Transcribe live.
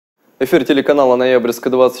Эфир телеканала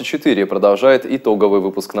 «Ноябрьск-24» продолжает итоговый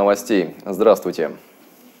выпуск новостей. Здравствуйте.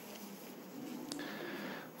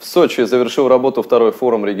 В Сочи завершил работу второй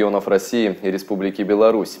форум регионов России и Республики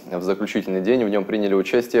Беларусь. В заключительный день в нем приняли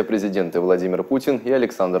участие президенты Владимир Путин и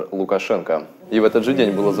Александр Лукашенко. И в этот же день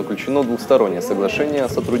было заключено двустороннее соглашение о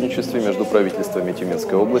сотрудничестве между правительствами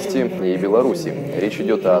Тюменской области и Беларуси. Речь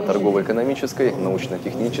идет о торгово-экономической,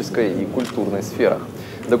 научно-технической и культурной сферах.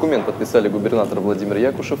 Документ подписали губернатор Владимир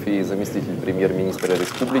Якушев и заместитель премьер-министра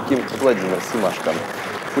республики Владимир Семашко.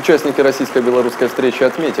 Участники российско-белорусской встречи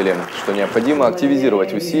отметили, что необходимо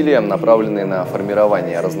активизировать усилия, направленные на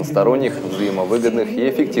формирование разносторонних, взаимовыгодных и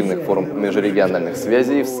эффективных форм межрегиональных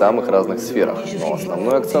связей в самых разных сферах. Но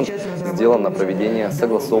основной акцент сделан на проведение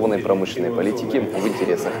согласованной промышленной политики в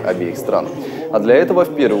интересах обеих стран. А для этого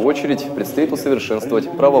в первую очередь предстоит усовершенствовать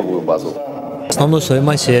правовую базу. В основной своей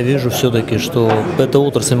массе я вижу все-таки, что это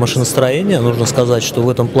отрасль машиностроения. Нужно сказать, что в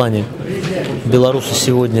этом плане белорусы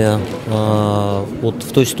сегодня, вот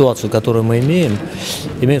в той ситуации, которую мы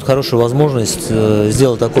имеют хорошую возможность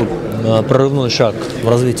сделать такой прорывной шаг в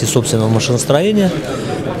развитии собственного машиностроения,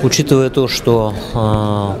 учитывая то, что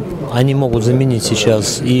они могут заменить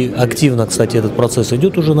сейчас, и активно, кстати, этот процесс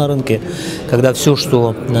идет уже на рынке, когда все,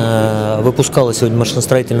 что выпускалось сегодня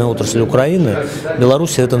машиностроительная отрасль Украины,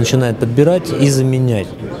 Беларусь это начинает подбирать и заменять.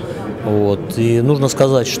 Вот. И нужно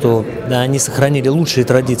сказать, что они сохранили лучшие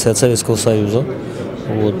традиции от Советского Союза.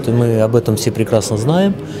 Вот. И мы об этом все прекрасно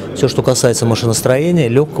знаем. Все, что касается машиностроения,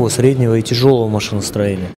 легкого, среднего и тяжелого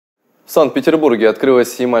машиностроения. В Санкт-Петербурге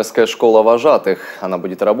открылась Ямальская школа вожатых. Она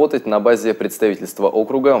будет работать на базе представительства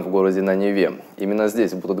округа в городе на Неве. Именно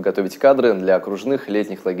здесь будут готовить кадры для окружных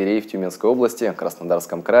летних лагерей в Тюменской области,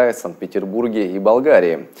 Краснодарском крае, Санкт-Петербурге и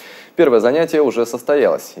Болгарии. Первое занятие уже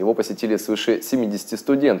состоялось. Его посетили свыше 70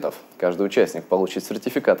 студентов. Каждый участник получит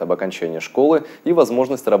сертификат об окончании школы и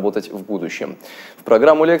возможность работать в будущем. В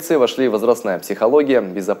программу лекции вошли возрастная психология,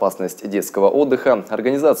 безопасность детского отдыха,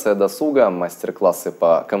 организация досуга, мастер-классы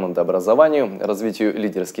по командообразованию, развитию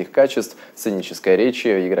лидерских качеств, сценической речи,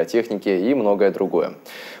 игротехники и многое другое.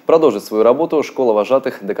 Продолжит свою работу школа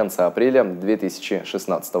вожатых до конца апреля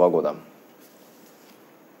 2016 года.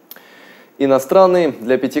 Иностранный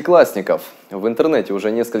для пятиклассников. В интернете уже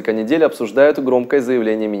несколько недель обсуждают громкое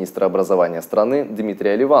заявление министра образования страны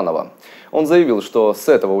Дмитрия Ливанова. Он заявил, что с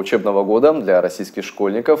этого учебного года для российских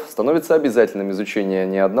школьников становится обязательным изучение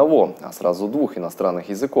не одного, а сразу двух иностранных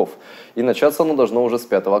языков. И начаться оно должно уже с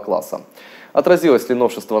 5 класса. Отразилось ли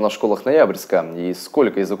новшество на школах Ноябрьска и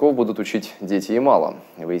сколько языков будут учить дети Ямала,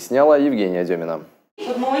 выясняла Евгения Демина.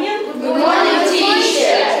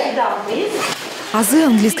 Азы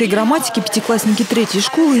английской грамматики пятиклассники третьей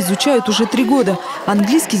школы изучают уже 3 года.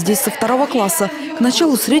 Английский здесь со 2 класса. К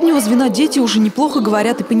началу среднего звена дети уже неплохо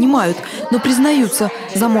говорят и понимают. Но признаются,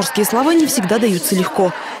 заморские слова не всегда даются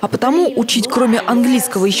легко. А потому учить кроме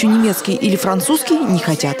английского еще немецкий или французский не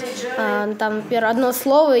хотят. Там, например, одно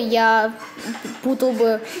слово я путал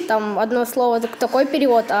бы, там одно слово такой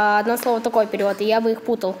перевод, а одно слово такой перевод, и я бы их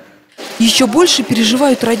путал. Еще больше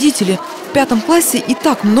переживают родители. В 5 классе и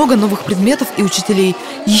так много новых предметов и учителей.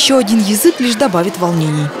 Еще один язык лишь добавит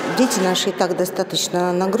волнений. Дети наши и так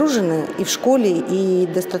достаточно нагружены и в школе, и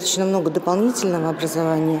достаточно много дополнительного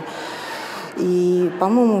образования. И,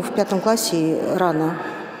 по-моему, в 5 классе рано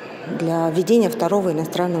для введения 2-го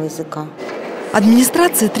иностранного языка.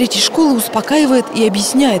 Администрация третьей школы успокаивает и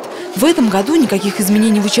объясняет, в этом году никаких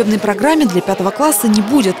изменений в учебной программе для 5 класса не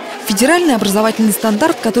будет. Федеральный образовательный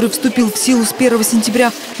стандарт, который вступил в силу с 1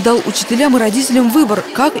 сентября, дал учителям и родителям выбор,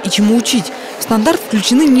 как и чему учить. В стандарт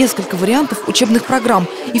включены несколько вариантов учебных программ,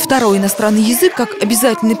 и 2-й иностранный язык, как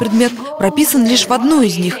обязательный предмет, прописан лишь в одной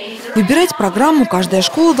из них. Выбирать программу каждая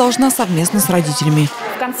школа должна совместно с родителями.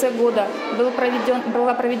 В конце года было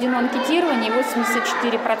проведено анкетирование, и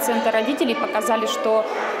 84% родителей показали, что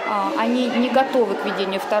они не готовы к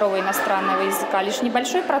ведению 2-го иностранного языка. Лишь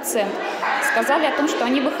небольшой процент сказали о том, что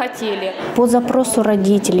они бы хотели. По запросу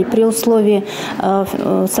родителей при условии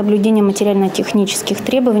соблюдения материально-технических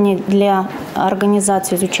требований для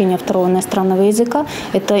организации изучения 2-го иностранного языка,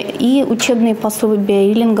 это и учебные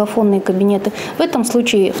пособия, и лингофонные кабинеты. В этом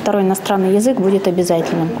случае 2-й иностранный язык будет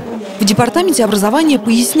обязательным. В департаменте образования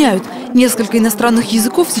поясняют, несколько иностранных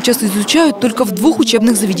языков сейчас изучают только в 2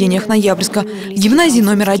 учебных заведениях Ноябрьска. В гимназии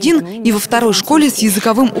номер 1 и во 2-й школе с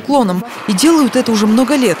языковым уклоном. И делают это уже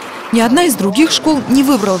много лет. Ни одна из других школ не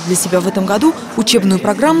выбрала для себя в этом году учебную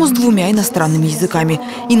программу с 2 иностранными языками.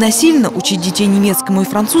 И насильно учить детей немецкому и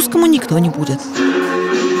французскому никто не будет.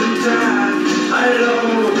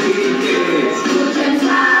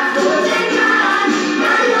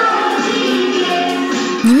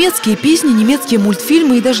 Немецкие песни, немецкие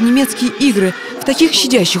мультфильмы и даже немецкие игры. В таких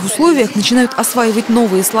щадящих условиях начинают осваивать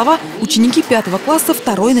новые слова ученики 5 класса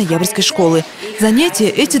 2-й ноябрьской школы. Занятия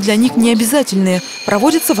эти для них не обязательные,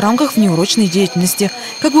 проводятся в рамках внеурочной деятельности.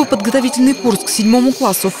 Как бы подготовительный курс к 7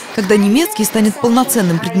 классу, когда немецкий станет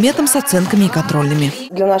полноценным предметом с оценками и контрольными.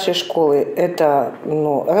 Для нашей школы это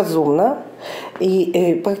разумно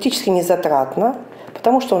и практически не затратно,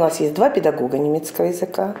 потому что у нас есть 2 педагога немецкого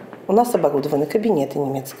языка, у нас оборудованы кабинеты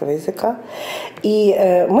немецкого языка,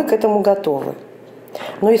 и мы к этому готовы.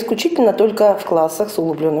 Но исключительно только в классах с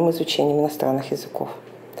углубленным изучением иностранных языков.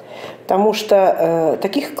 Потому что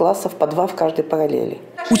таких классов по 2 в каждой параллели.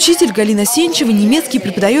 Учитель Галина Сенчева немецкий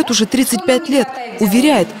преподает уже 35 лет.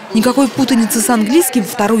 Уверяет, никакой путаницы с английским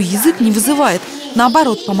второй язык не вызывает.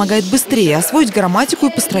 Наоборот, помогает быстрее освоить грамматику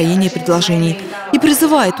и построение предложений. И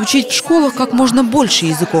призывает учить в школах как можно больше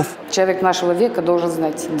языков. Человек нашего века должен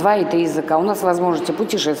знать 2 и 3 языка. У нас возможности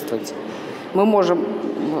путешествовать. Мы можем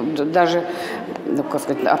даже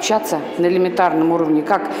общаться на элементарном уровне.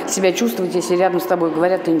 Как себя чувствовать, если рядом с тобой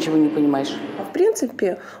говорят, ты ничего не понимаешь? В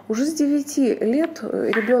принципе, уже с 9 лет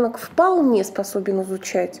ребенок вполне способен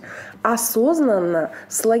изучать осознанно,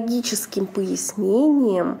 с логическим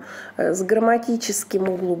пояснением, с грамматическим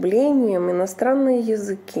углублением иностранные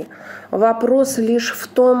языки. Вопрос лишь в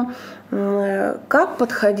том, как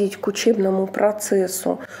подходить к учебному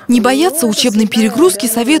процессу. Не бояться учебной перегрузки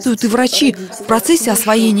советуют и врачи. В процессе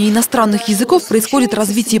освоения иностранных языков происходит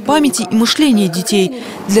развитие памяти и мышления детей.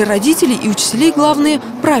 Для родителей и учителей главное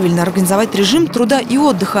 – правильно организовать режим труда и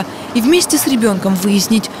отдыха и вместе с ребенком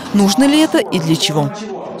выяснить, нужно ли это и для чего.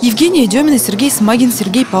 Евгения Демина, Сергей Смагин,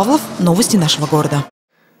 Сергей Павлов. Новости нашего города.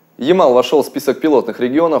 Ямал вошел в список пилотных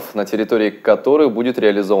регионов, на территории которых будет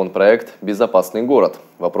реализован проект «Безопасный город».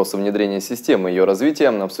 Вопросы внедрения системы и ее развития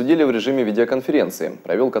обсудили в режиме видеоконференции,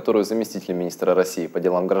 провел которую заместитель министра России по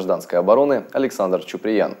делам гражданской обороны Александр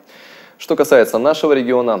Чуприян. Что касается нашего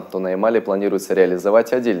региона, то на Ямале планируется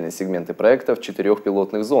реализовать отдельные сегменты проекта в 4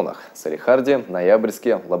 пилотных зонах – Салихарде,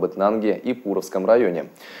 Ноябрьске, Лабытнанге и Пуровском районе.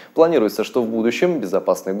 Планируется, что в будущем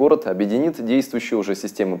безопасный город объединит действующие уже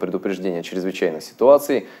системы предупреждения чрезвычайных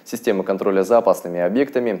ситуаций, системы контроля за опасными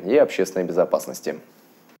объектами и общественной безопасности.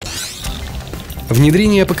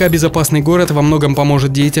 Внедрение АПК «Безопасный город» во многом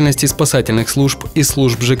поможет деятельности спасательных служб и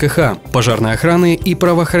служб ЖКХ, пожарной охраны и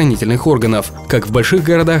правоохранительных органов, как в больших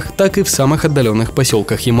городах, так и в самых отдаленных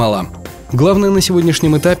поселках Ямала. Главное на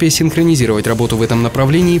сегодняшнем этапе – синхронизировать работу в этом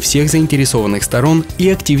направлении всех заинтересованных сторон и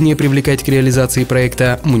активнее привлекать к реализации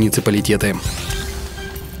проекта муниципалитеты.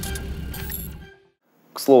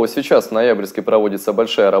 К слову, сейчас в Ноябрьске проводится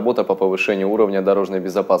большая работа по повышению уровня дорожной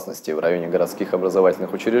безопасности в районе городских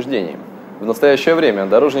образовательных учреждений. В настоящее время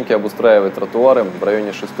дорожники обустраивают тротуары в районе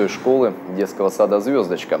 6-й школы детского сада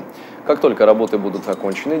 «Звездочка». Как только работы будут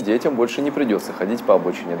окончены, детям больше не придется ходить по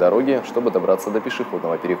обочине дороги, чтобы добраться до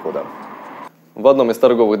пешеходного перехода. В одном из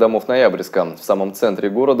торговых домов Ноябрьска, в самом центре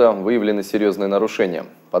города, выявлены серьезные нарушения.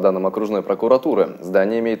 По данным окружной прокуратуры,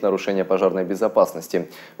 здание имеет нарушение пожарной безопасности.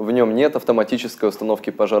 В нем нет автоматической установки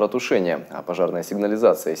пожаротушения, а пожарная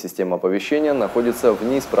сигнализация и система оповещения находятся в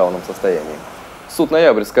неисправном состоянии. Суд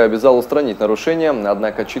Ноябрьска обязал устранить нарушения,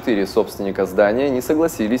 однако 4 собственника здания не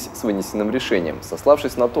согласились с вынесенным решением,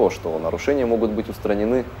 сославшись на то, что нарушения могут быть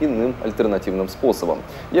устранены иным альтернативным способом,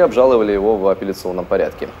 и обжаловали его в апелляционном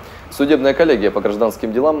порядке. Судебная коллегия по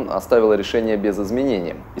гражданским делам оставила решение без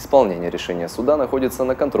изменений. Исполнение решения суда находится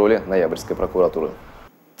на контроле Ноябрьской прокуратуры.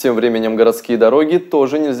 Тем временем городские дороги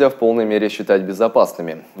тоже нельзя в полной мере считать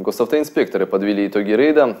безопасными. Госавтоинспекторы подвели итоги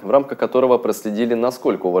рейда, в рамках которого проследили,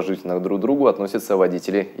 насколько уважительно друг к другу относятся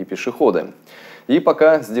водители и пешеходы. И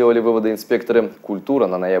пока сделали выводы инспекторы, культура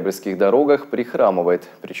на ноябрьских дорогах прихрамывает,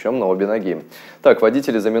 причем на обе ноги. Так,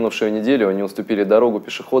 водители за минувшую неделю не уступили дорогу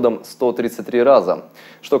пешеходам 133 раза.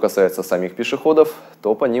 Что касается самих пешеходов,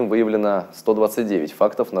 то по ним выявлено 129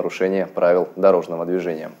 фактов нарушения правил дорожного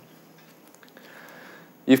движения.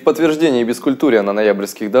 И в подтверждении бескультурия на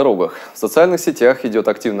ноябрьских дорогах в социальных сетях идет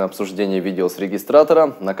активное обсуждение видео с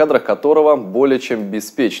регистратора, на кадрах которого более чем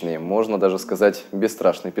беспечный, можно даже сказать,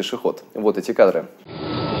 бесстрашный пешеход. Вот эти кадры.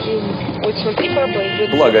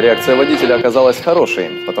 Благо, реакция водителя оказалась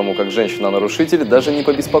хорошей, потому как женщина-нарушитель даже не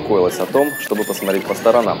побеспокоилась о том, чтобы посмотреть по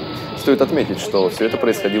сторонам. Стоит отметить, что все это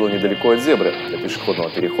происходило недалеко от зебры. До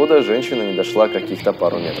пешеходного перехода женщина не дошла каких-то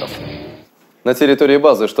пару метров. На территории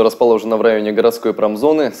базы, что расположена в районе городской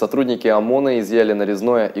промзоны, сотрудники ОМОНа изъяли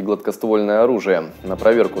нарезное и гладкоствольное оружие. На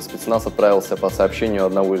проверку спецназ отправился по сообщению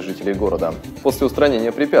одного из жителей города. После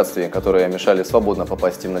устранения препятствий, которые мешали свободно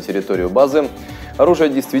попасть им на территорию базы,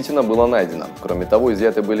 оружие действительно было найдено. Кроме того,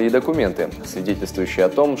 изъяты были и документы, свидетельствующие о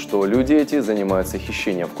том, что люди эти занимаются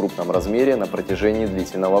хищением в крупном размере на протяжении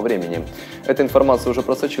длительного времени. Эта информация уже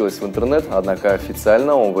просочилась в интернет, однако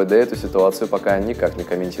официально ОМВД эту ситуацию пока никак не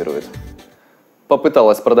комментирует.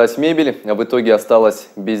 Попыталась продать мебель, а в итоге осталась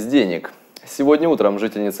без денег. Сегодня утром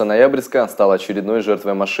жительница Ноябрьска стала очередной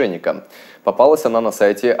жертвой мошенника. Попалась она на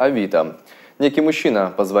сайте Авито. Некий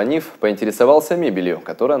мужчина, позвонив, поинтересовался мебелью,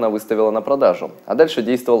 которую она выставила на продажу, а дальше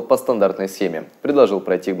действовал по стандартной схеме. Предложил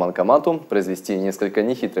пройти к банкомату, произвести несколько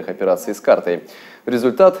нехитрых операций с картой.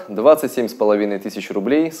 Результат – 27,5 тысяч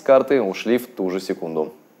рублей с карты ушли в ту же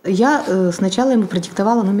секунду. Я сначала ему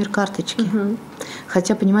продиктовала номер карточки.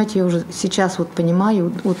 Хотя, понимаете, я уже сейчас вот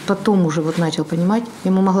понимаю, вот потом уже вот начал понимать, я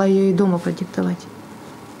ему могла ее и дома продиктовать.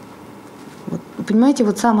 Вот, понимаете,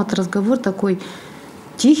 вот сам этот разговор такой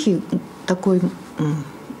тихий, такой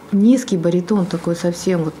низкий баритон, такой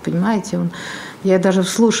совсем, вот понимаете, я даже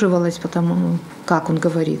вслушивалась, потому как он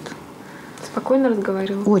говорит. Спокойно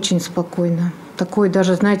разговаривал? Очень спокойно. Такой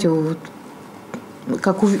даже, знаете, вот,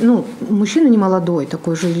 как мужчина не молодой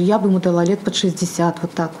такой же, я бы ему дала лет под 60,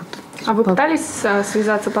 вот так вот. А вы пытались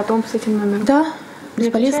связаться потом с этим номером? Да,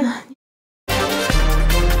 бесполезно.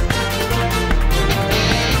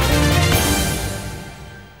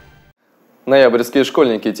 Ноябрьские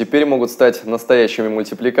школьники теперь могут стать настоящими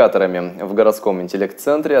мультипликаторами. В городском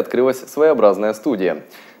интеллект-центре открылась своеобразная студия.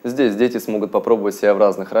 Здесь дети смогут попробовать себя в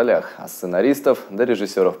разных ролях, от сценаристов до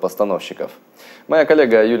режиссеров-постановщиков. Моя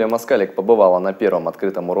коллега Юлия Москалик побывала на первом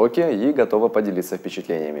открытом уроке и готова поделиться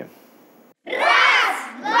впечатлениями.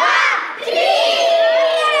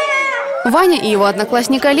 Ваня и его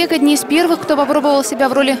одноклассник Олег – одни из первых, кто попробовал себя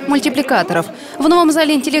в роли мультипликаторов. В новом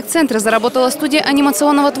зале интеллект-центра заработала студия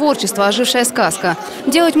анимационного творчества «Ожившая сказка».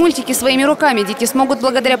 Делать мультики своими руками дети смогут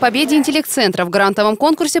благодаря победе интеллект-центра в грантовом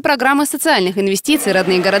конкурсе программы социальных инвестиций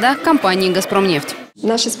 «Родные города» компании «Газпромнефть».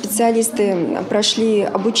 Наши специалисты прошли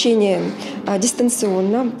обучение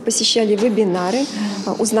дистанционно, посещали вебинары,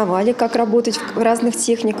 узнавали, как работать в разных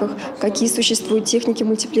техниках, какие существуют техники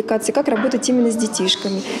мультипликации, как работать именно с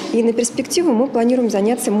детишками. И на перспективу мы планируем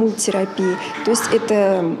заняться мульттерапией. То есть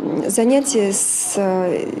это занятие с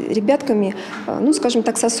ребятками, скажем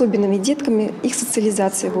так, с особенными детками, их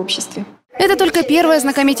социализация в обществе. Это только первое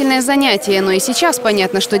знакомительное занятие, но и сейчас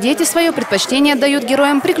понятно, что дети свое предпочтение отдают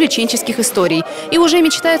героям приключенческих историй и уже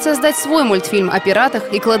мечтают создать свой мультфильм о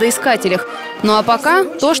пиратах и кладоискателях. Ну а пока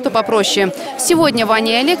то, что попроще. Сегодня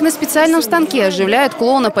Ваня и Олег на специальном станке оживляют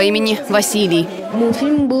клоуна по имени Василий.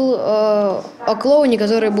 Мультфильм был о клоуне,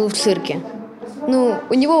 который был в цирке.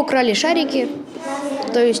 У него украли шарики,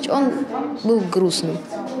 то есть он был грустным.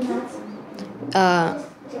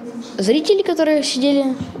 Зрители, которые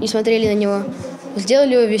сидели и смотрели на него,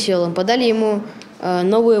 сделали его веселым, подали ему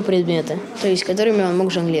новые предметы, то есть которыми он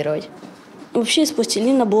мог жонглировать. Вообще из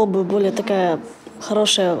пластилина была бы более такая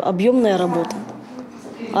хорошая, объемная работа,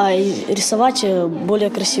 а рисовать более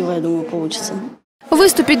красиво, я думаю, получится.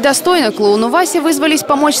 Выступить достойно клоуну Васе вызвались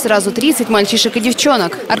помочь сразу 30 мальчишек и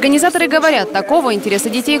девчонок. Организаторы говорят, такого интереса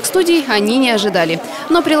детей к студии они не ожидали.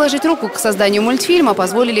 Но приложить руку к созданию мультфильма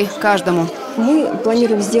позволили каждому. Мы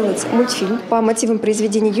планируем сделать мультфильм по мотивам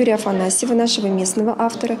произведения Юрия Афанасьева, нашего местного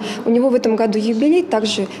автора. У него в этом году юбилей,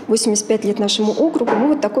 также 85 лет нашему округу. Мы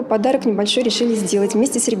вот такой подарок небольшой решили сделать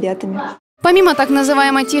вместе с ребятами. Помимо так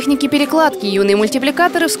называемой техники перекладки, юные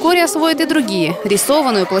мультипликаторы вскоре освоят и другие –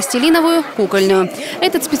 рисованную, пластилиновую, кукольную.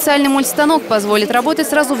 Этот специальный мультстанок позволит работать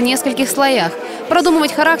сразу в нескольких слоях.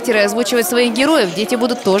 Продумывать характеры и озвучивать своих героев дети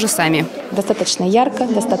будут тоже сами. Достаточно ярко,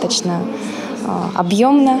 достаточно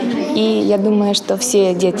объемно. И я думаю, что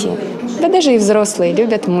все дети, да даже и взрослые,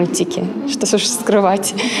 любят мультики. Что ж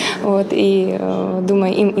скрывать. И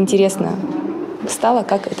думаю, им интересно стало,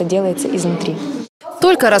 как это делается изнутри.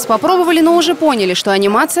 Только раз попробовали, но уже поняли, что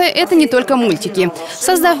анимация – это не только мультики.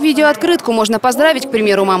 Создав видеооткрытку, можно поздравить, к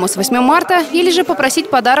примеру, маму с 8 марта или же попросить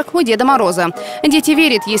подарок у Деда Мороза. Дети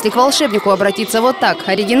верят, если к волшебнику обратиться вот так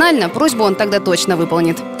оригинально, просьбу он тогда точно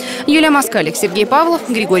выполнит. Юлия Москалик, Сергей Павлов,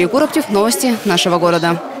 Григорий Куроптев. Новости нашего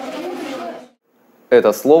города.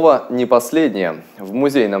 Это слово не последнее. В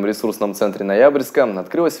музейном ресурсном центре Ноябрьска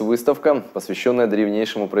открылась выставка, посвященная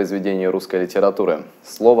древнейшему произведению русской литературы.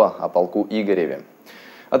 Слово о полку Игореве.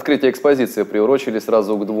 Открытие экспозиции приурочили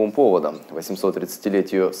сразу к двум поводам –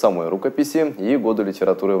 830-летию самой рукописи и Году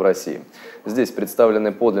литературы в России. Здесь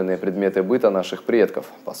представлены подлинные предметы быта наших предков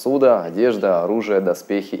 – посуда, одежда, оружие,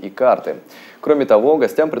 доспехи и карты. Кроме того,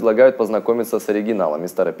 гостям предлагают познакомиться с оригиналами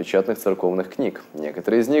старопечатных церковных книг.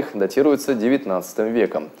 Некоторые из них датируются XIX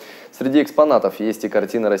веком. Среди экспонатов есть и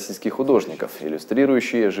картины российских художников,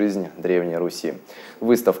 иллюстрирующие жизнь Древней Руси.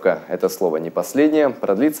 Выставка «Это слово не последнее»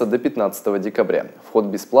 продлится до 15 декабря. Вход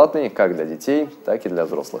бесплатный как для детей, так и для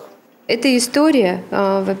взрослых. Это история,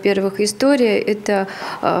 во-первых, история – это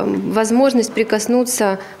возможность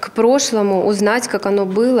прикоснуться к прошлому, узнать, как оно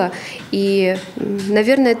было. И,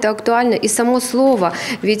 наверное, это актуально. И само слово,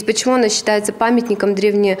 ведь почему оно считается памятником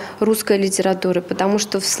древнерусской литературы? Потому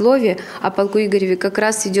что в слове о полку Игореве как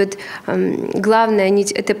раз идет главная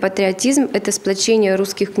нить – это патриотизм, это сплочение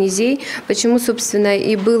русских князей. Почему, собственно,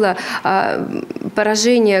 и было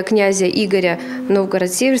поражение князя Игоря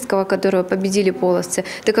Новгород-Северского, которого победили половцы?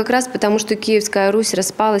 Это как раз потому что Киевская Русь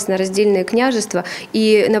распалась на раздельные княжества,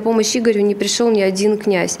 и на помощь Игорю не пришел ни один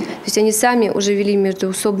князь. То есть они сами уже вели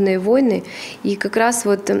междоусобные войны, и как раз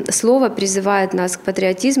вот слово призывает нас к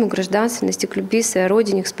патриотизму, гражданственности, к любви к своей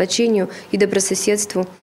родине, к сплочению и добрососедству.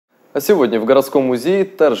 А сегодня в городском музее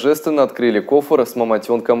торжественно открыли кофр с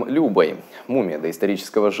мамонтенком Любой. Мумия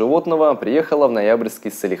доисторического животного приехала в Ноябрьск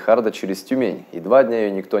из Салихарда через Тюмень, и 2 дня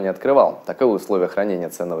ее никто не открывал. Таковы условия хранения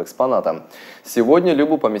ценного экспоната. Сегодня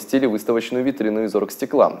Любу поместили в выставочную витрину из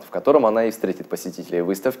оргстекла, в котором она и встретит посетителей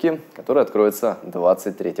выставки, которая откроется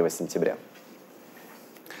 23 сентября.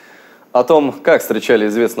 О том, как встречали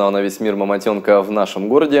известного на весь мир мамонтенка в нашем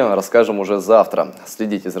городе, расскажем уже завтра.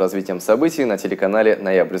 Следите за развитием событий на телеканале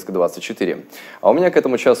 «Ноябрьск-24». А у меня к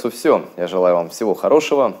этому часу все. Я желаю вам всего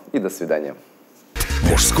хорошего и до свидания.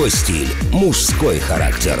 Мужской стиль, мужской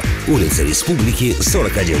характер. Улица Республики,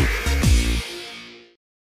 41.